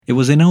It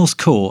was in Earl's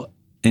Court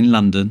in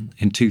London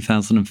in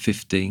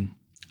 2015,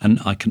 and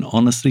I can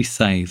honestly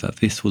say that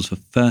this was the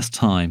first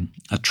time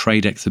a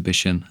trade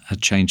exhibition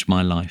had changed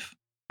my life.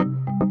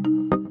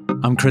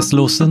 I'm Chris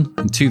Lawson.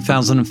 In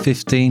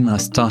 2015, I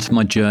started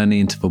my journey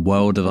into the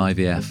world of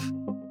IVF.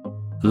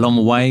 Along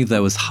the way,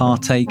 there was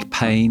heartache,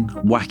 pain,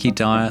 wacky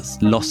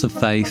diets, loss of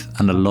faith,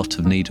 and a lot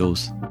of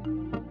needles.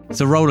 It's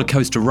a roller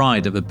coaster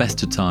ride at the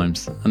best of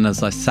times, and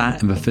as I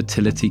sat in the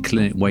fertility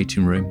clinic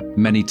waiting room,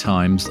 many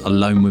times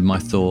alone with my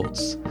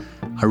thoughts,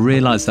 I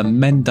realised that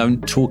men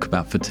don't talk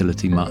about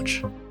fertility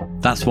much.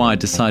 That's why I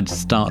decided to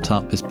start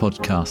up this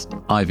podcast,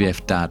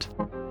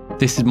 IVFDAD.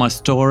 This is my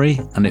story,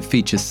 and it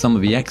features some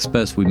of the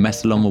experts we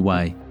met along the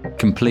way,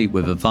 complete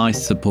with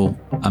advice, support,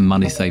 and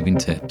money-saving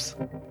tips.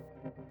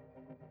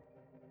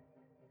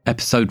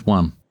 Episode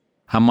 1.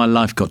 How my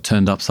life got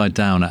turned upside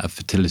down at a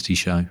fertility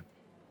show.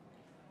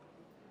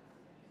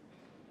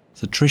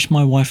 So Trish,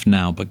 my wife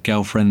now, but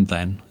girlfriend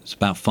then, it was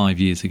about 5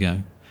 years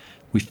ago,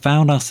 we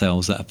found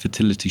ourselves at a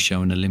fertility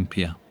show in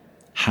Olympia.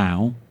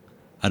 How?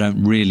 I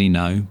don't really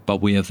know,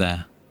 but we are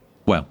there.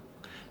 Well,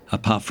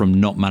 apart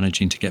from not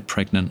managing to get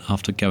pregnant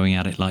after going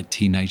at it like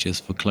teenagers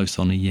for close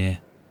on a year.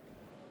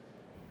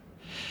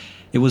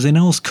 It was in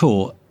Earl's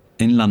Court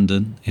in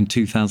London in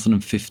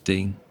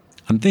 2015.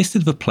 And this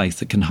is the place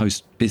that can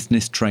host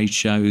business trade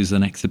shows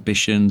and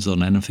exhibitions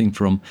on anything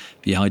from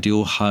the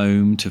ideal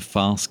home to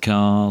fast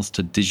cars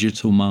to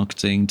digital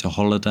marketing to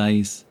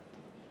holidays.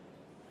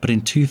 But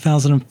in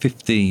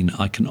 2015,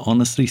 I can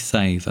honestly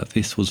say that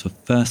this was the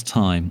first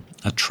time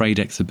a trade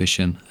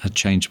exhibition had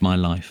changed my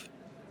life.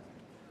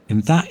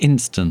 In that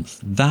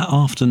instance, that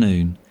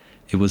afternoon,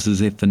 it was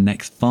as if the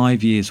next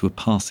 5 years were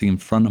passing in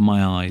front of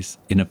my eyes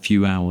in a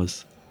few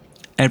hours.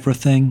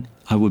 Everything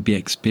I would be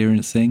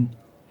experiencing,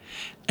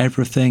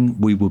 everything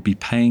we would be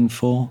paying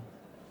for,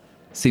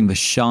 seeing the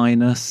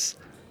shyness,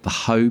 the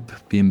hope,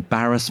 the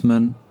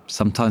embarrassment,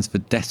 sometimes the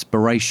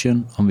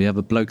desperation on the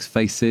other blokes'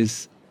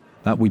 faces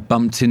that we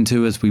bumped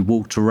into as we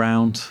walked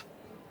around.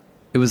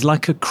 It was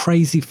like a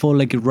crazy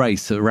four-legged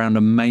race around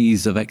a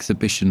maze of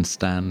exhibition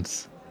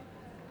stands.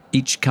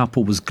 Each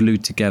couple was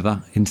glued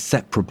together,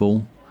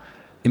 inseparable.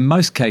 In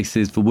most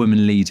cases, the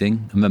woman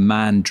leading and the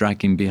man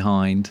dragging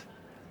behind,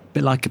 a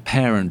bit like a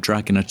parent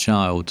dragging a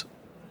child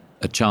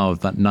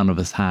that none of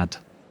us had.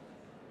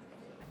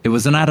 It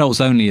was an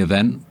adults-only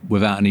event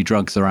without any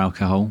drugs or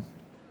alcohol.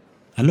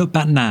 I look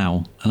back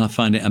now and I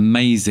find it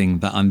amazing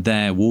that I'm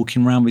there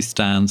walking around with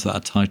stands that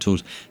are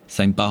titled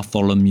St.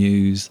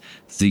 Bartholomew's,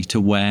 Zeta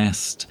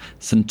West,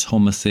 St.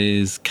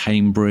 Thomas's,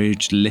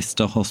 Cambridge,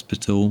 Lister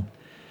Hospital,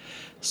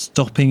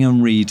 stopping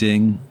and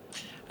reading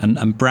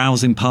and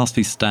browsing past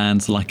these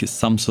stands like it's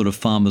some sort of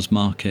farmer's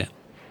market.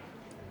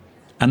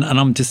 And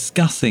I'm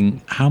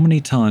discussing how many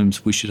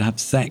times we should have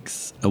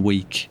sex a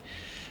week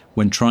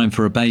when trying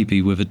for a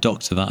baby with a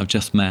doctor that I've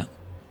just met,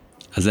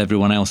 as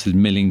everyone else is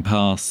milling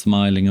past,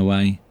 smiling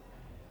away.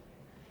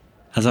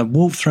 As I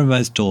walked through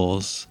those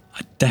doors,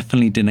 I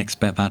definitely didn't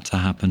expect that to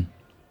happen.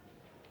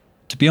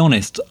 To be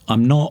honest,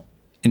 I'm not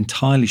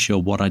entirely sure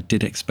what I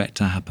did expect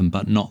to happen,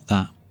 but not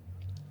that.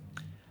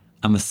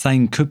 And the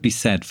same could be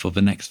said for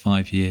the next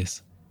 5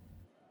 years.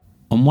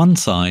 On one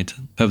side,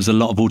 there was a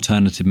lot of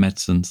alternative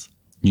medicines.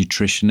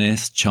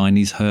 Nutritionists,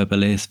 Chinese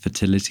herbalists,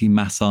 fertility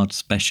massage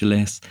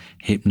specialists,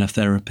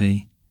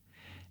 hypnotherapy.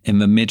 In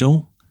the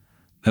middle,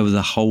 there was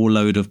a whole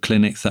load of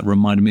clinics that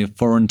reminded me of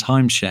foreign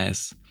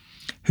timeshares.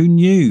 Who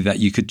knew that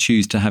you could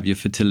choose to have your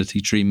fertility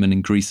treatment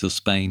in Greece or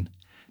Spain?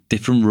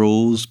 Different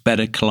rules,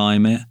 better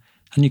climate,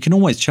 and you can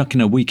always chuck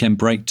in a weekend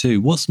break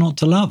too. What's not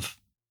to love?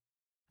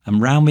 And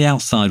round the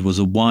outside was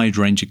a wide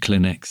range of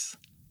clinics.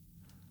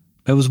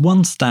 There was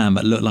one stand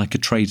that looked like a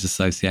trade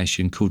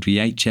association called the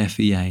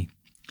HFEA,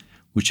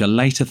 which I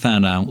later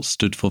found out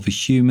stood for the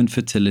Human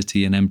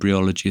Fertility and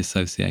Embryology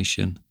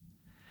Association.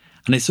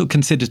 And it's sort of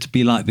considered to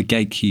be like the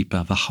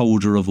gatekeeper, the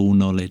holder of all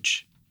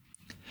knowledge.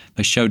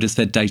 They showed us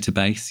their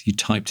database. You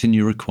typed in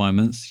your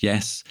requirements.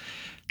 Yes,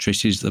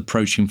 Trish is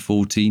approaching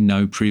 40,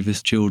 no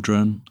previous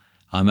children.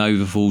 I'm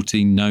over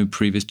 40, no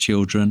previous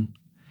children.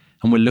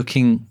 And we're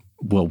looking,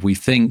 well, we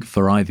think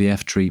for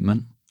IVF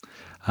treatment.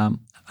 And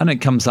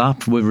it comes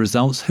up with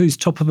results. Who's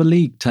top of the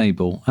league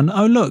table? And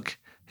oh, look,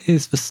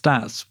 here's the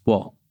stats.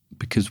 What?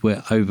 Because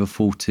we're over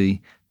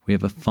 40, we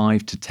have a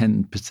 5 to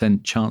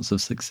 10% chance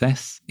of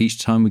success each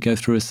time we go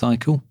through a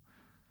cycle.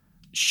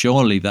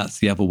 Surely that's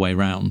the other way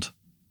round.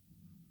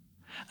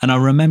 And I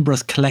remember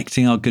us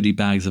collecting our goodie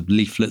bags of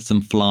leaflets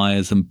and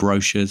flyers and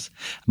brochures.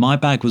 My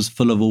bag was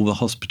full of all the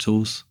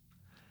hospitals.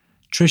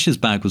 Trisha's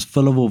bag was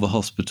full of all the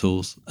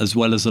hospitals, as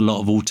well as a lot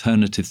of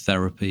alternative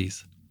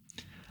therapies.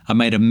 I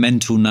made a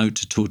mental note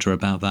to talk to her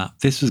about that.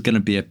 This was going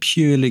to be a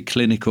purely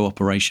clinical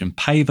operation.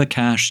 Pay the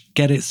cash,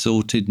 get it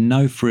sorted,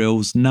 no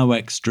frills, no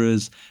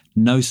extras,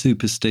 no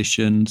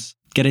superstitions.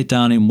 Get it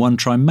done in one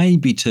try,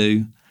 maybe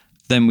two.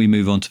 Then we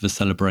move on to the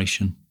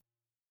celebration.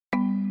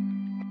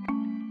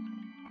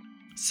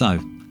 So,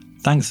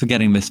 thanks for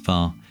getting this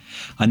far.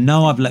 I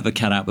know I've let the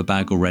cat out the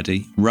bag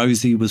already.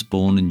 Rosie was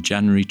born in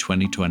January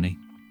 2020.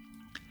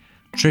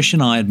 Trish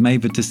and I had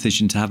made the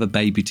decision to have a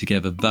baby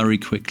together very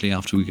quickly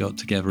after we got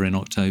together in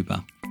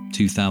October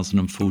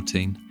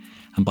 2014.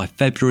 And by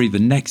February the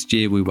next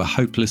year, we were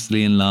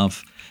hopelessly in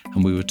love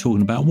and we were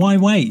talking about, why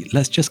wait?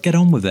 Let's just get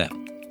on with it.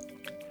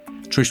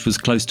 Trish was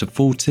close to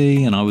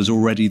 40 and I was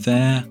already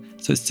there,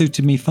 so it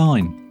suited me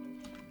fine.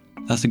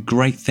 That's a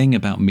great thing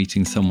about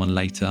meeting someone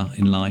later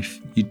in life.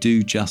 You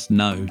do just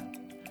know.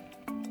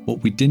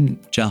 What we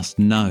didn't just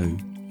know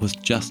was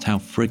just how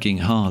frigging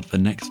hard the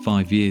next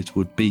 5 years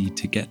would be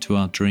to get to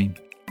our dream.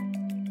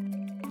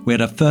 We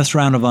had our first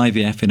round of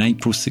IVF in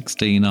April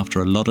 16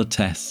 after a lot of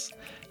tests,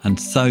 and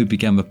so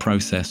began the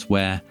process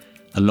where,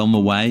 along the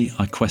way,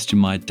 I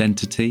questioned my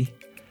identity,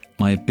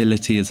 my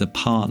ability as a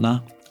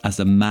partner,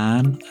 as a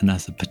man, and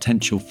as a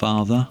potential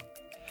father.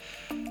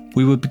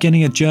 We were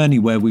beginning a journey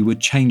where we would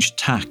change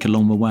tack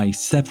along the way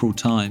several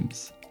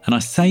times. And I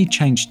say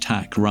change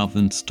tack rather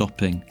than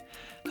stopping,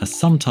 as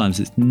sometimes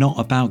it's not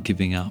about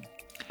giving up.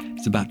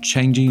 It's about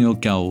changing your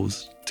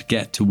goals to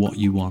get to what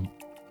you want.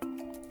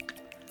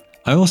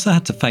 I also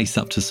had to face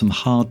up to some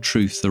hard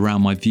truths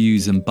around my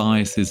views and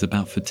biases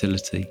about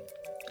fertility.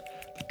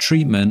 The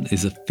treatment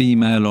is a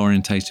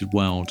female-orientated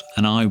world,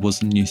 and I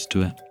wasn't used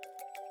to it.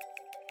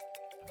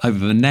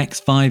 Over the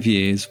next 5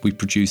 years, we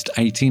produced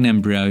 18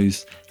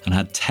 embryos and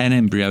had 10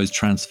 embryos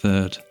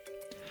transferred.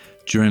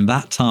 During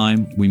that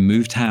time, we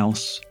moved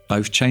house,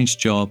 both changed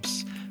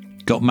jobs,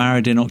 got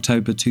married in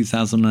October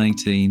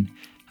 2018,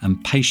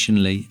 and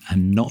patiently,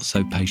 and not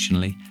so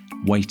patiently,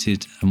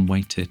 waited and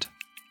waited.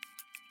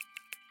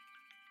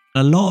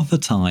 A lot of the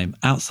time,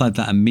 outside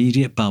that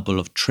immediate bubble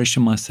of Trish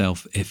and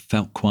myself, it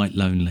felt quite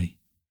lonely.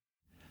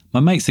 My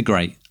mates are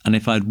great, and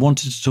if I'd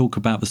wanted to talk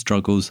about the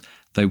struggles,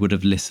 they would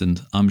have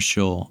listened, I'm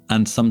sure,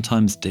 and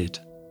sometimes did.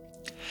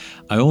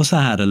 I also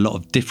had a lot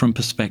of different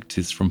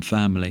perspectives from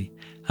family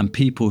and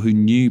people who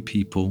knew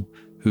people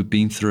who had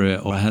been through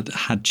it or had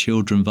had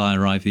children via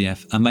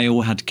IVF, and they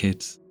all had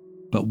kids.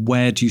 But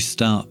where do you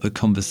start the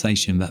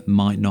conversation that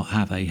might not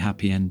have a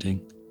happy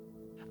ending?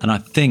 And I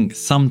think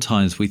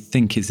sometimes we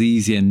think it's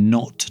easier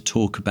not to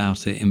talk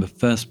about it in the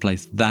first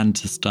place than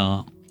to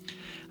start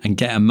and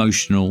get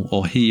emotional,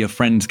 or hear your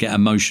friends get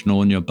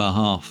emotional on your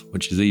behalf,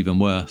 which is even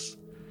worse.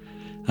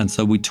 And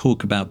so we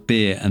talk about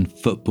beer and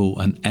football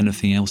and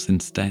anything else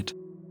instead.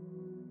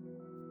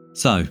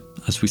 So,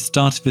 as we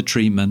started the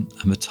treatment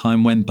and the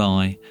time went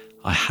by,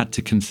 I had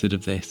to consider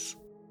this.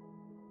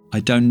 I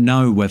don't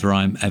know whether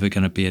I'm ever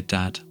going to be a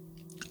dad.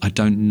 I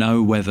don't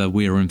know whether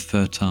we are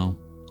infertile.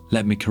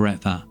 Let me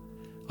correct that.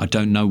 I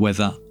don't know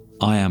whether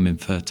I am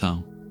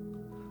infertile.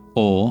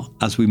 Or,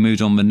 as we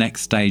moved on the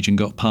next stage and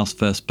got past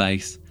first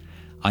base,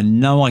 I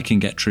know I can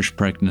get Trish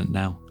pregnant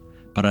now,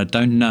 but I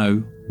don't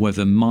know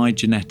whether my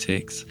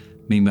genetics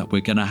mean that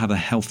we're going to have a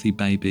healthy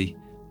baby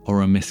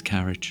or a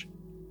miscarriage.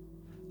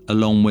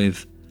 Along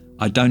with,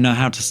 I don't know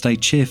how to stay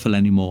cheerful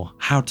anymore,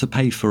 how to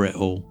pay for it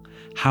all,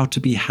 how to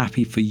be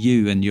happy for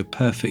you and your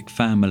perfect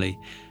family,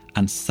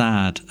 and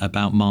sad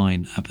about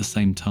mine at the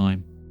same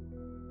time.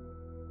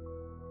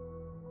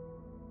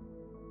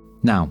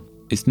 Now,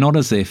 it's not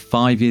as if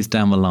 5 years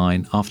down the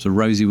line, after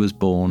Rosie was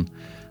born,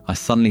 I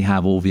suddenly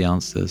have all the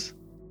answers.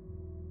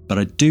 But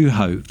I do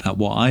hope that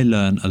what I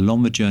learn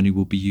along the journey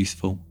will be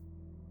useful.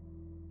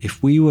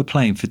 If we were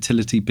playing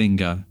fertility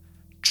bingo,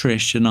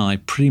 Trish and I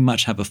pretty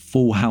much have a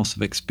full house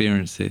of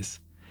experiences.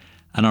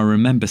 And I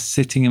remember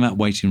sitting in that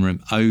waiting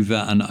room over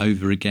and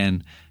over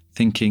again,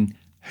 thinking,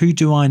 who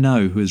do I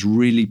know who has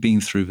really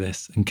been through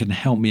this and can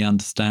help me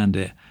understand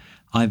it,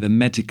 either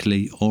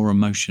medically or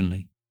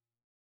emotionally?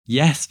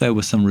 Yes, there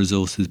were some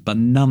resources, but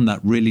none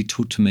that really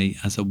talked to me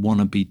as a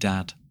wannabe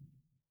dad.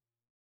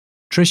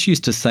 Trish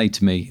used to say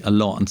to me a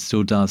lot, and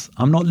still does,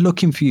 I'm not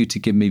looking for you to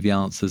give me the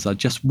answers, I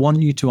just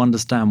want you to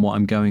understand what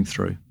I'm going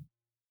through.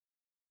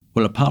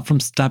 Well, apart from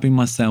stabbing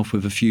myself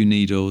with a few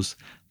needles,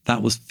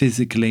 that was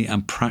physically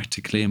and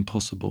practically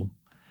impossible.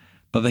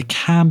 But there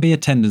can be a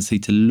tendency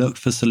to look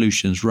for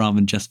solutions rather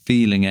than just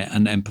feeling it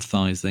and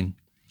empathising.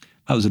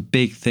 That was a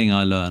big thing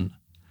I learned.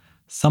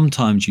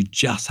 Sometimes you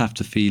just have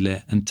to feel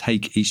it and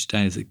take each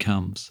day as it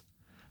comes.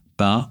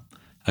 But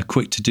a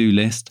quick to-do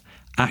list,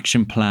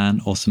 action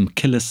plan, or some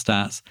killer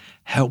stats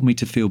help me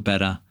to feel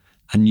better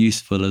and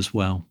useful as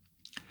well.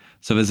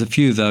 So there's a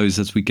few of those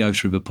as we go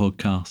through the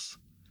podcast.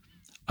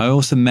 I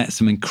also met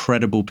some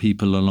incredible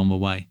people along the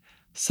way,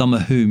 some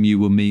of whom you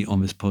will meet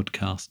on this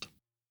podcast.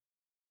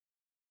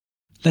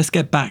 Let's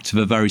get back to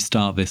the very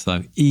start of this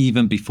though,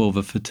 even before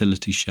the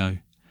fertility show.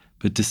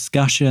 The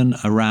discussion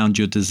around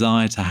your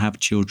desire to have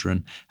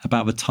children,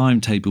 about the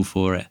timetable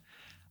for it.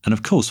 And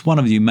of course, one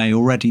of you may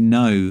already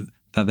know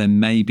that there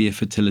may be a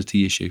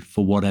fertility issue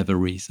for whatever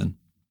reason.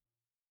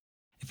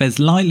 If there's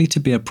likely to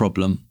be a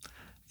problem,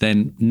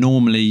 then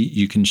normally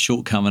you can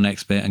shortcut the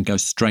next bit and go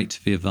straight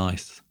to the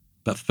advice.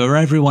 But for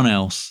everyone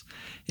else,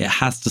 it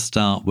has to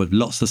start with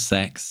lots of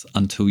sex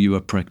until you are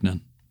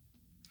pregnant.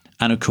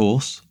 And of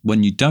course,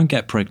 when you don't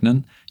get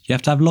pregnant, you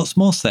have to have lots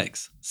more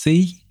sex.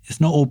 See, it's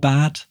not all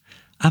bad.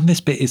 And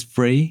this bit is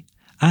free,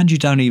 and you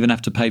don't even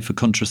have to pay for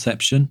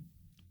contraception.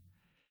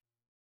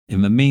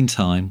 In the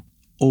meantime,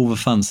 all the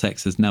fun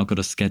sex has now got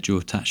a schedule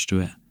attached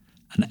to it.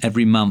 And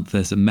every month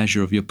there's a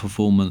measure of your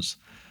performance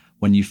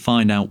when you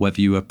find out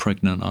whether you are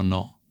pregnant or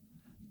not.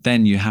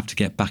 Then you have to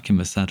get back in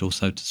the saddle,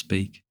 so to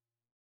speak.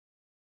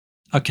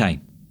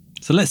 Okay,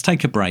 so let's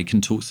take a break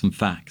and talk some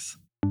facts.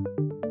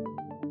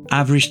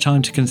 Average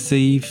time to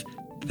conceive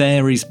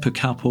varies per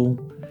couple,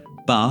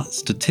 but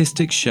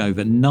statistics show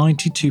that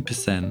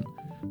 92%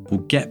 will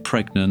get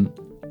pregnant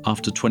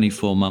after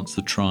 24 months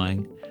of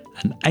trying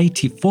and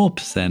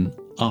 84%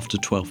 after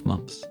 12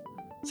 months.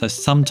 So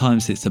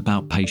sometimes it's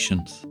about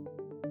patience.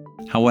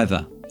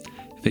 However,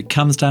 if it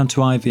comes down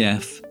to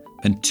IVF,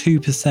 then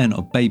 2%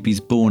 of babies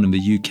born in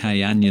the UK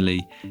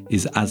annually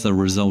is as a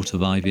result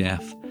of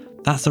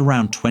IVF. That's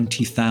around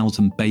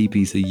 20,000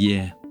 babies a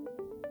year.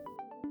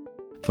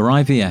 For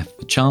IVF,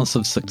 the chance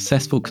of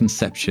successful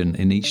conception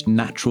in each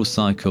natural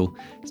cycle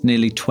is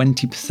nearly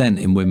 20%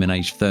 in women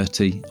aged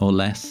 30 or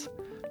less,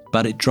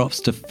 but it drops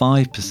to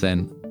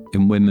 5%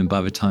 in women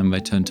by the time they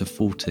turn to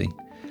 40,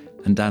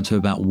 and down to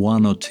about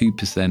 1 or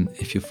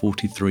 2% if you're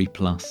 43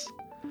 plus.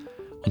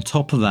 On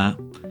top of that,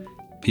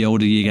 the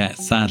older you get,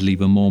 sadly,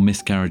 the more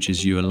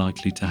miscarriages you are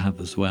likely to have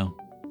as well.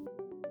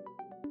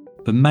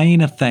 The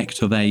main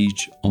effect of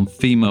age on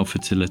female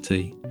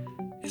fertility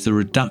is a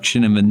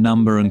reduction in the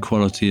number and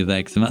quality of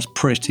eggs, and that's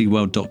pretty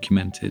well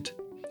documented.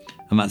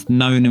 And that's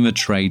known in the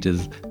trade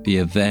as the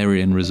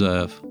ovarian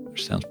reserve,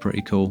 which sounds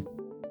pretty cool.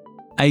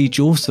 Age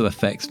also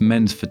affects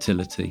men's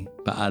fertility,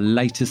 but at a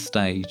later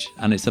stage,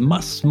 and it's a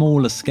much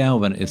smaller scale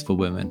than it is for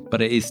women,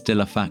 but it is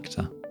still a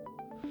factor.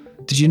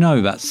 Did you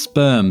know that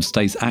sperm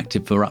stays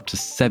active for up to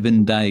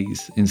 7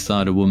 days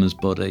inside a woman's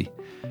body,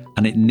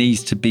 and it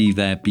needs to be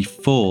there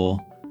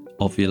before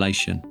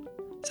ovulation?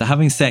 So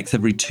having sex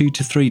every 2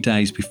 to 3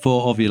 days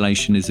before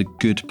ovulation is a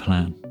good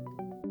plan.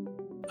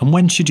 And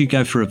when should you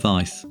go for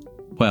advice?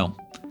 Well,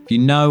 if you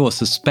know or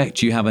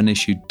suspect you have an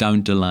issue,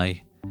 don't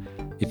delay.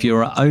 If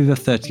you're over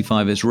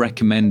 35, it's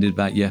recommended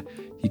that you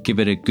give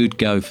it a good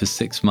go for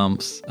 6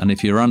 months, and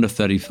if you're under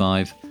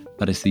 35,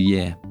 that it's a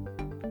year.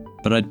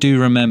 But I do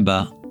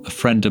remember a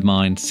friend of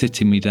mine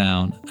sitting me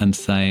down and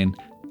saying,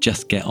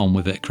 just get on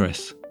with it,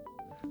 Chris.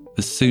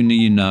 The sooner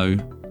you know,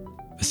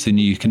 the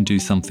sooner you can do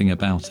something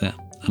about it.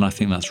 And I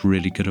think that's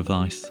really good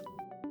advice.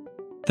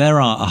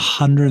 There are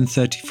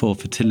 134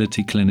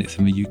 fertility clinics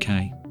in the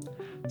UK.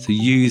 So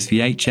use the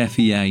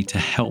HFEA to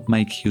help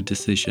make your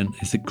decision.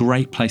 It's a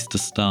great place to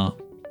start.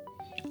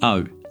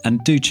 Oh,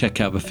 and do check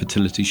out the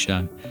Fertility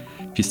Show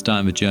if you're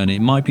starting the journey.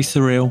 It might be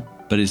surreal,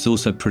 but it's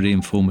also pretty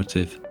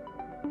informative.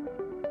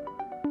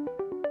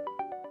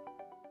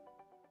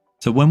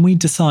 So when we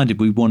decided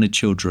we wanted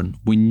children,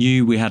 we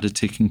knew we had a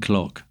ticking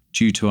clock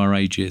due to our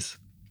ages.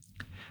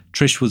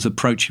 Trish was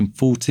approaching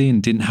 40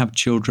 and didn't have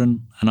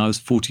children, and I was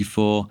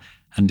 44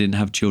 and didn't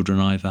have children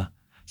either.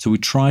 So we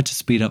tried to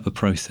speed up the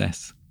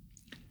process.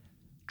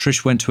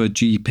 Trish went to her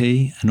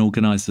GP and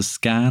organised a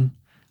scan,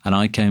 and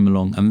I came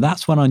along, and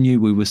that's when I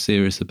knew we were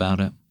serious about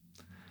it.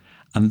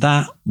 And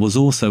that was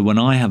also when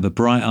I had the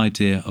bright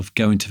idea of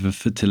going to the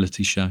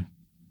Fertility Show.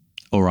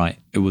 All right,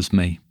 it was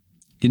me.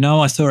 You know,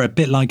 I saw it a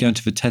bit like going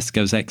to the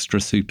Tesco's Extra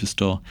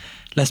Superstore.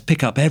 Let's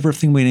pick up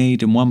everything we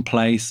need in one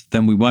place,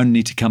 then we won't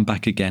need to come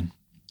back again.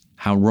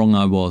 How wrong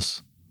I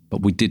was,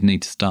 but we did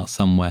need to start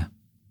somewhere.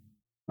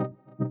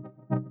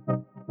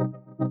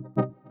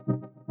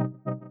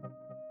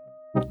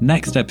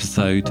 Next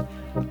episode,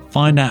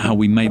 find out how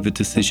we made the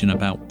decision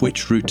about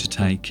which route to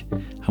take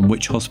and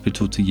which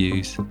hospital to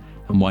use,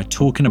 and why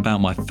talking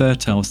about my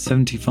fertile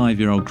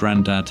 75-year-old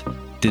granddad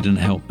didn't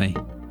help me.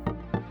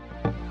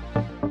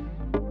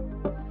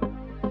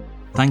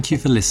 Thank you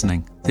for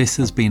listening. This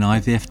has been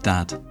IVF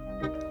Dad.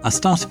 I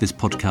started this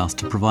podcast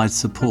to provide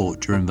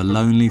support during the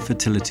lonely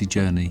fertility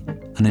journey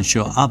and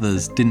ensure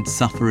others didn't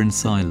suffer in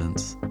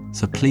silence.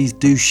 So please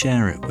do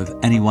share it with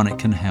anyone it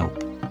can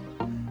help.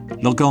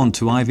 Log on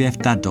to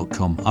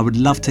IVFDAD.com. I would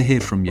love to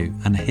hear from you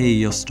and hear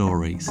your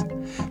stories.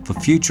 For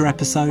future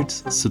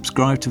episodes,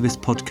 subscribe to this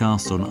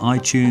podcast on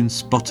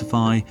iTunes,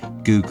 Spotify,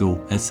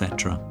 Google,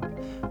 etc.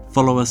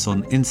 Follow us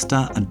on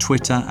Insta and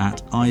Twitter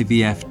at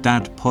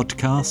IVFDAD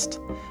Podcast.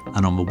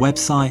 And on the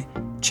website,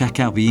 check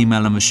out the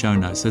email and the show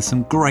notes. There's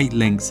some great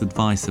links,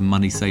 advice and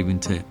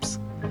money-saving tips.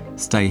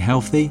 Stay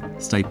healthy,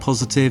 stay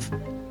positive,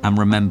 and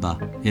remember,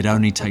 it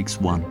only takes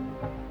one.